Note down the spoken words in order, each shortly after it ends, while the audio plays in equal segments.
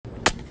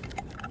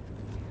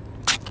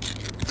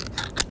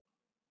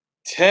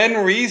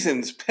10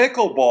 reasons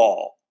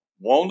pickleball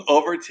won't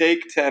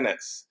overtake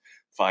tennis.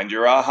 Find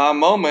your aha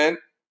moment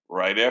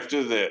right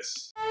after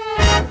this.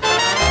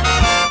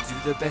 Do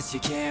the best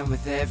you can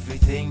with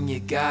everything you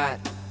got.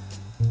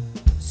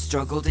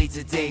 Struggle day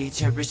to day,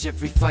 cherish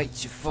every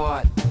fight you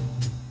fought.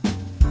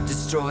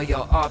 Destroy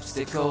your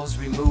obstacles,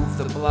 remove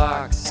the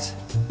blocks.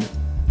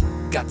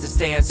 Got to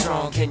stand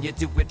strong, can you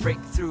do it, break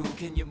through,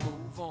 can you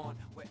move on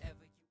wherever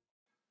you...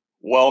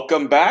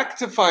 Welcome back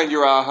to Find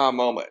Your Aha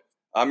Moment.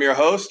 I'm your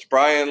host,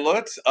 Brian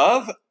Lutz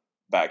of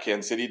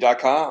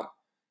BackhandCity.com.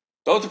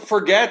 Don't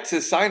forget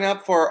to sign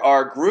up for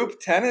our group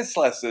tennis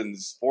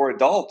lessons for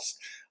adults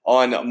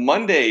on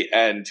Monday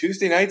and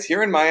Tuesday nights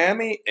here in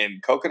Miami in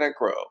Coconut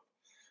Grove.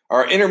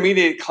 Our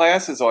intermediate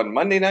class is on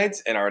Monday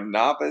nights and our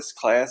novice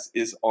class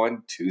is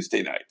on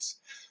Tuesday nights.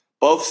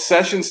 Both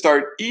sessions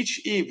start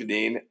each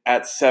evening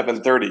at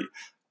 7:30.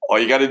 All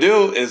you got to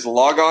do is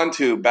log on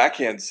to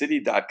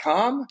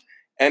BackhandCity.com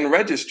and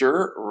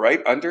register right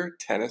under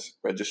tennis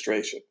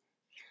registration.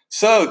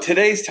 So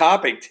today's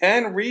topic,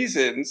 10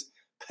 reasons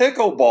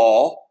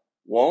pickleball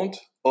won't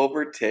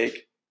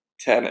overtake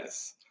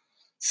tennis.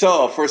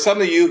 So for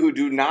some of you who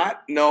do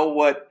not know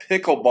what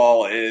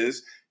pickleball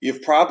is,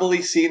 you've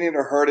probably seen it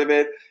or heard of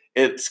it.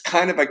 It's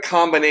kind of a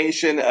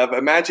combination of,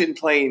 imagine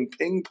playing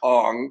ping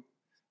pong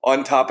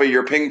on top of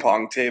your ping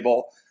pong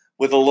table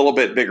with a little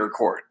bit bigger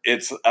court.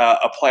 It's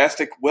a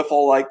plastic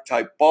wiffle-like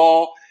type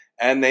ball,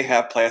 and they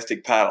have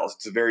plastic paddles.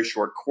 It's a very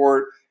short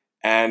court,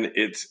 and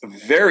it's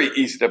very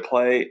easy to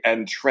play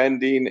and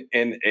trending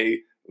in a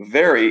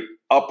very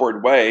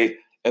upward way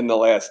in the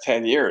last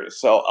 10 years.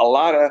 So a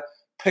lot of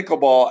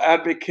pickleball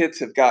advocates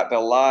have gotten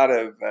a lot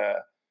of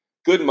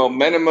good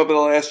momentum over the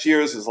last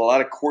years. There's a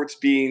lot of courts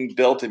being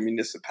built in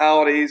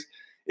municipalities.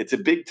 It's a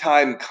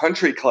big-time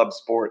country club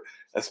sport,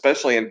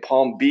 especially in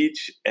Palm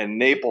Beach and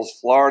Naples,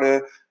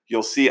 Florida.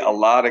 You'll see a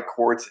lot of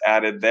courts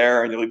added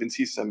there, and you'll even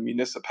see some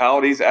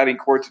municipalities adding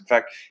courts. In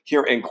fact,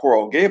 here in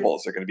Coral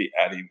Gables, they're going to be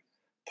adding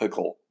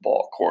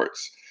pickleball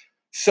courts.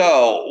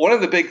 So one of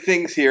the big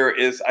things here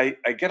is I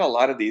get a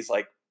lot of these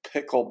like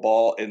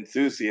pickleball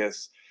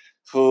enthusiasts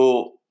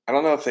who, I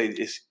don't know if they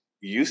just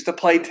used to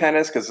play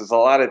tennis, because there's a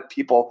lot of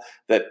people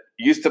that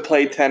used to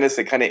play tennis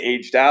that kind of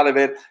aged out of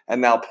it, and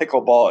now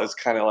pickleball is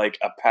kind of like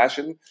a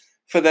passion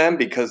for them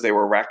because they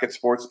were racket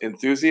sports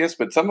enthusiasts.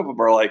 But some of them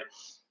are like,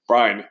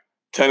 Brian,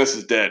 tennis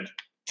is dead.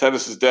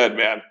 Tennis is dead,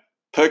 man.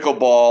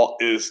 Pickleball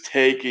is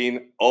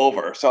taking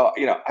over. So,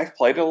 I've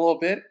played it a little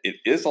bit. It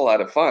is a lot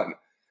of fun.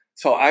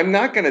 So I'm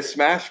not going to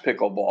smash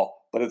pickleball,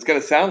 but it's going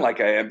to sound like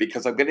I am,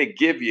 because I'm going to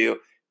give you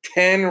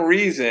 10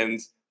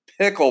 reasons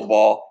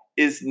pickleball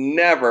is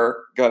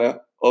never going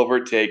to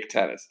overtake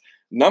tennis.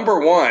 Number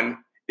one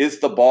is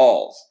the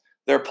balls.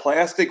 They're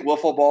plastic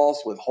wiffle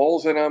balls with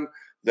holes in them.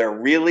 They're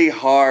really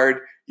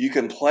hard. You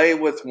can play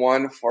with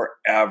one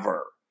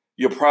forever.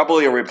 You'll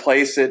probably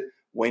replace it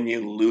when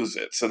you lose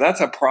it. So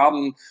that's a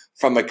problem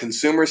from a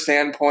consumer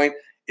standpoint,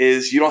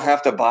 is you don't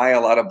have to buy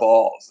a lot of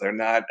balls. They're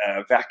not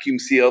vacuum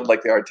sealed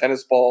like they are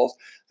tennis balls.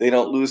 They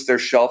don't lose their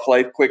shelf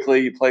life quickly.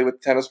 You play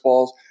with tennis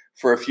balls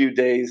for a few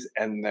days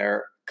and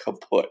they're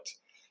kaput.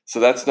 So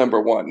that's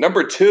number one.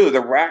 Number two,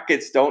 the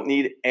rackets don't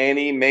need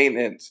any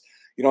maintenance.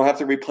 You don't have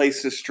to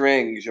replace the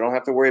strings. You don't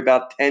have to worry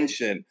about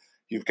tension.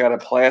 You've got a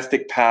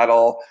plastic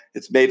paddle.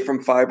 It's made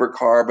from fiber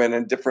carbon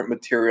and different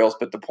materials.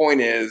 But the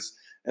point is,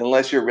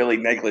 unless you're really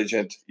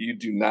negligent, you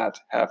do not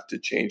have to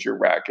change your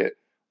racket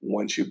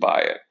once you buy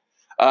it.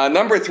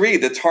 Number three,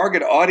 the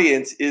target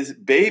audience is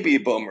baby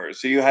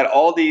boomers. So you had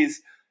all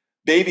these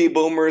baby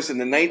boomers in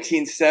the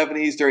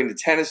 1970s during the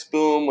tennis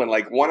boom, when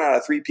like 1 out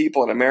of 3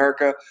 people in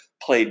America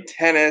played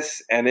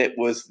tennis, and it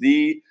was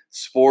the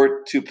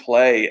sport to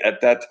play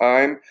at that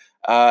time.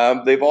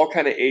 They've all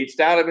kind of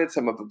aged out of it.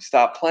 Some of them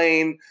stopped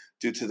playing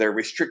due to their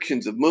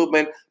restrictions of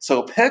movement.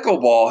 So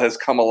pickleball has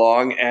come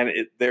along, and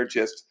they're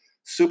just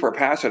super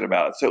passionate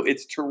about it. So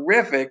it's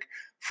terrific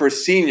for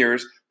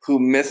seniors who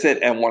miss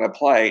it and want to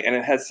play. And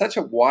it has such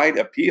a wide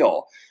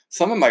appeal.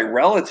 Some of my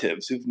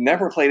relatives who've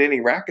never played any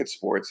racket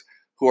sports,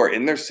 who are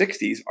in their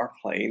 60s, are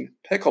playing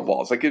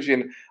pickleball. So it gives you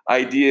an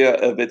idea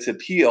of its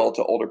appeal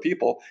to older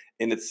people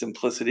in its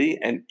simplicity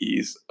and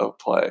ease of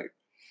play.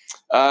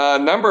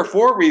 Number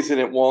 4 reason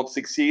it won't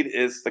succeed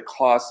is the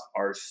costs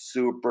are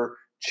super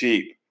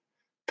cheap.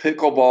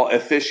 Pickleball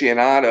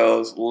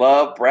aficionados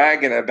love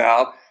bragging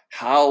about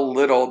how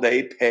little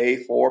they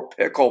pay for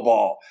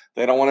pickleball.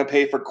 They don't want to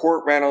pay for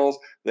court rentals.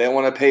 They don't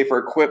want to pay for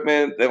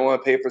equipment. They don't want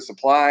to pay for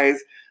supplies.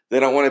 They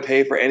don't want to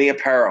pay for any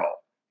apparel.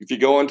 If you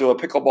go into a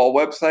pickleball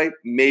website,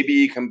 maybe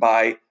you can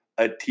buy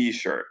a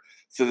t-shirt.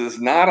 So there's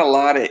not a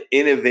lot of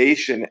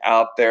innovation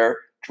out there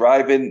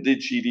driving the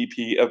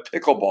GDP of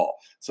pickleball.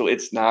 So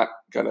it's not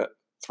going to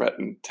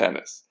threaten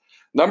tennis.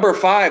 Number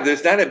 5,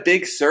 there's not a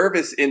big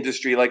service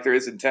industry like there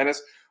is in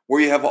tennis,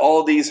 where you have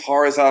all these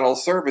horizontal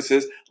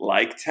services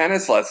like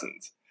tennis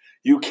lessons.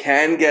 You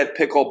can get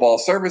pickleball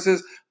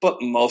services, but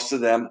most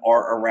of them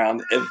are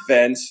around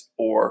events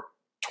or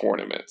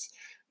tournaments.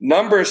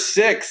 Number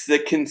 6, the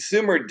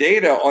consumer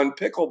data on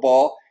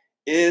pickleball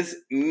is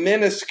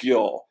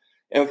minuscule.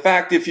 In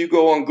fact, if you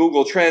go on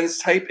Google Trends,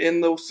 type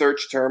in the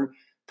search term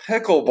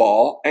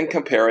pickleball and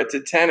compare it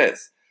to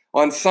tennis.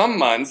 On some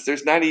months,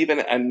 there's not even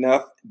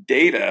enough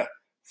data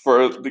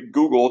for the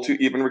Google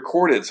to even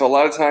record it. So a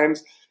lot of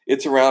times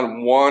it's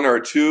around 1 or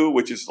 2,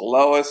 which is the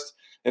lowest.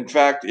 In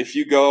fact, if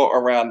you go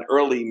around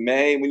early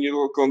May, when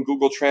you look on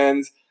Google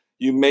Trends,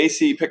 you may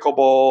see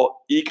pickleball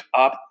eke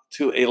up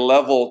to a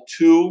level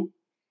 2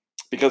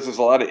 because there's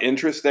a lot of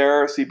interest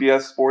there.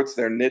 CBS Sports,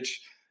 their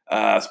niche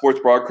sports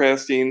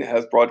broadcasting,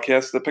 has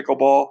broadcast the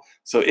pickleball.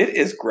 So it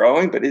is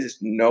growing, but it is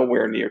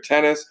nowhere near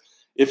tennis.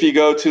 If you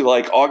go to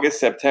like August,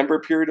 September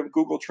period of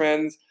Google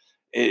Trends,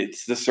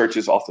 the search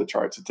is off the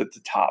charts. It's at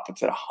the top.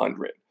 It's at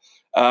 100.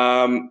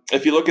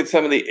 If you look at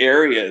some of the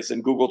areas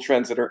in Google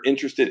Trends that are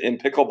interested in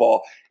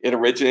pickleball, it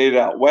originated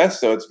out west,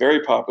 so it's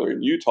very popular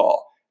in Utah,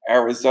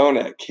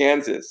 Arizona,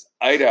 Kansas,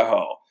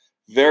 Idaho.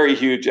 Very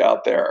huge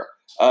out there.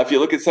 If you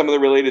look at some of the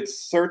related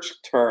search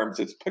terms,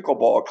 it's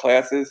pickleball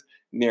classes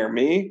near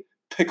me,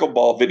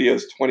 pickleball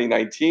videos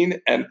 2019,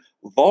 and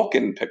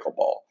Vulcan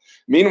pickleball.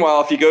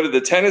 Meanwhile, if you go to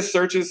the tennis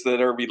searches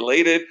that are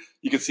related,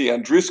 you can see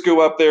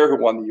Andreescu up there,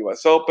 who won the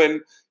U.S.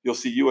 Open. You'll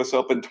see U.S.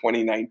 Open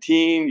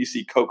 2019. You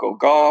see Coco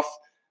Gauff.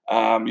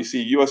 You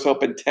see U.S.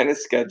 Open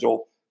tennis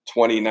schedule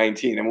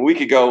 2019. And we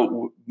could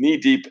go knee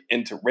deep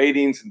into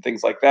ratings and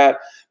things like that,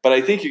 but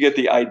I think you get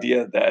the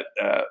idea that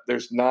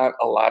there's not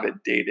a lot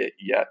of data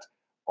yet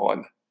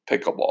on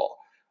pickleball.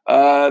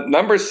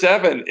 Number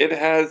 7, it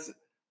has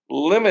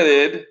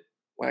limited,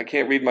 well, I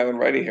can't read my own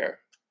writing here,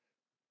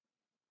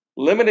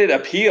 limited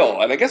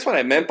appeal. And I guess what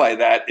I meant by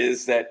that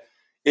is that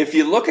if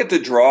you look at the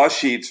draw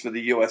sheets for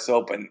the U.S.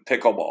 Open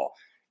pickleball,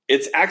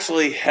 it's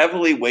actually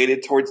heavily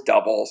weighted towards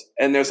doubles,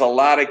 and there's a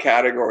lot of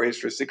categories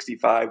for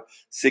 65,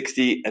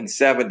 60, and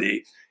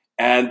 70.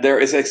 And there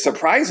is a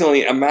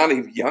surprisingly amount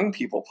of young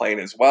people playing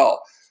as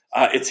well.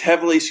 It's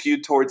heavily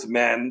skewed towards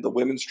men. The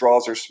women's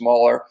draws are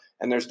smaller,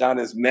 and there's not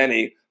as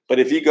many. But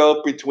if you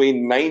go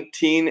between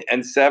 19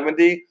 and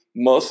 70,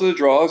 most of the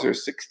draws are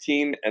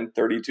 16 and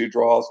 32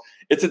 draws.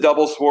 It's a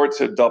double sport,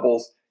 so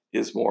doubles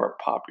is more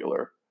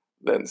popular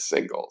than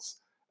singles.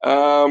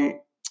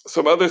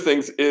 Some other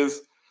things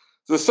is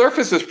the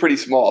surface is pretty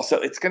small, so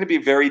it's going to be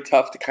very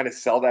tough to kind of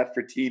sell that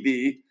for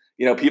TV.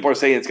 You know, people are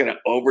saying it's going to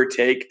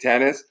overtake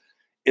tennis.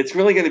 It's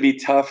really going to be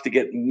tough to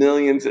get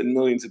millions and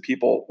millions of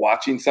people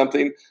watching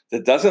something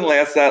that doesn't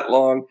last that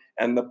long,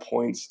 and the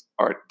points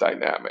aren't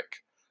dynamic.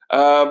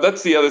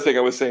 That's the other thing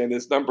I was saying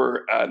is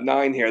number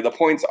 9 here. The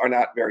points are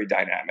not very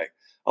dynamic.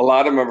 A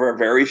lot of them are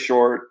very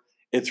short.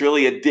 It's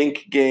really a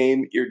dink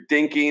game. You're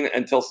dinking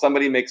until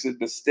somebody makes a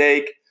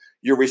mistake.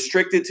 You're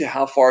restricted to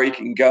how far you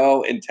can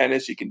go. In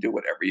tennis, you can do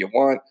whatever you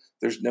want.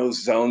 There's no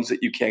zones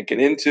that you can't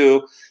get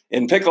into.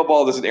 In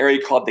pickleball, there's an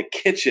area called the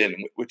kitchen,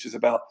 which is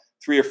about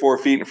 3 or 4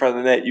 feet in front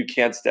of the net. You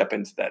can't step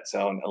into that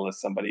zone unless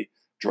somebody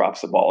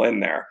drops the ball in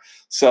there.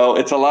 So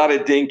it's a lot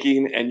of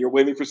dinking, and you're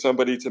waiting for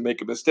somebody to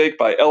make a mistake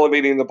by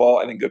elevating the ball,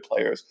 and then good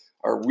players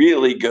are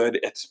really good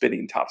at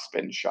spinning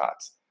topspin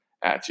shots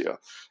at you.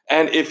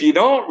 And if you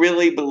don't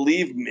really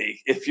believe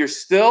me, if you're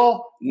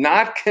still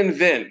not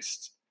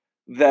convinced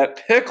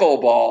that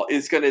pickleball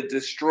is going to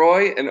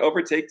destroy and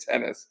overtake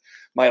tennis,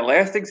 my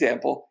last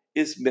example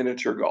is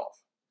miniature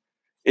golf.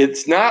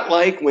 It's not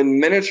like when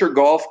miniature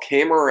golf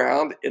came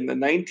around in the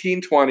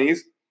 1920s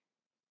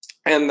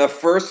and the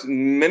first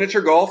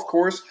miniature golf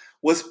course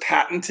was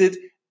patented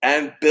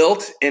and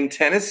built in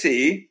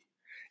Tennessee.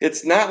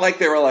 It's not like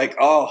they were like,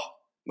 oh,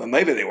 well,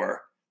 maybe they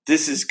were.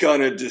 This is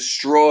going to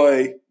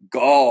destroy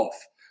golf.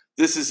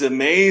 This is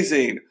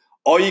amazing.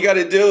 All you got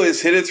to do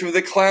is hit it through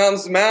the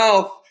clown's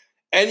mouth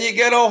and you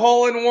get a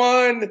hole in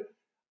one.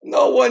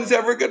 No one's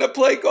ever going to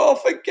play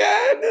golf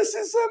again. This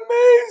is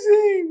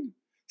amazing.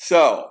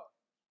 So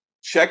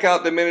check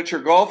out the miniature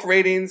golf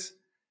ratings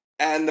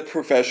and the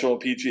professional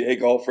PGA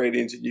golf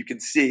ratings, and you can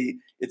see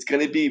it's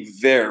going to be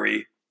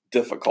very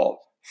difficult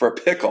for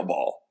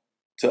pickleball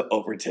to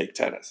overtake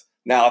tennis.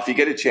 Now, if you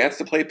get a chance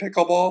to play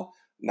pickleball,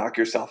 knock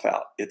yourself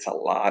out. It's a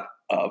lot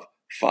of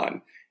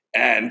fun.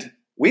 And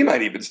we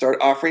might even start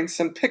offering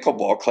some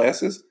pickleball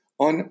classes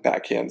on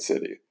Backhand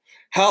City.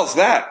 How's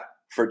that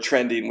for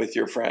trending with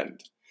your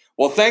friend?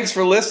 Well, thanks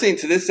for listening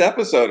to this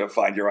episode of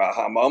Find Your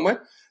Aha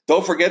Moment.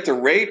 Don't forget to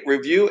rate,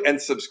 review,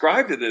 and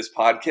subscribe to this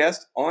podcast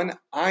on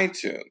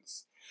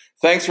iTunes.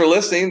 Thanks for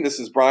listening. This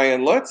is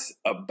Brian Lutz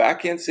of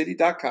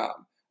BackhandCity.com.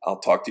 I'll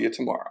talk to you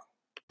tomorrow.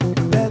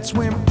 That's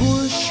when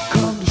push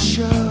comes to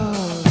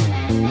shove.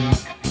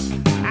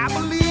 I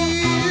believe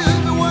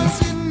it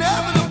was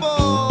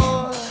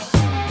inevitable.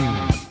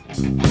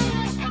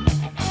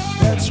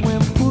 That's when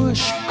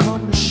push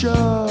comes to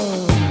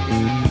shove.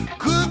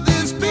 Could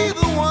this be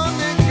the one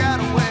that got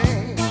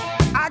away?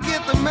 I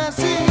get the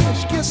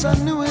message, guess I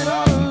knew it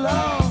all along.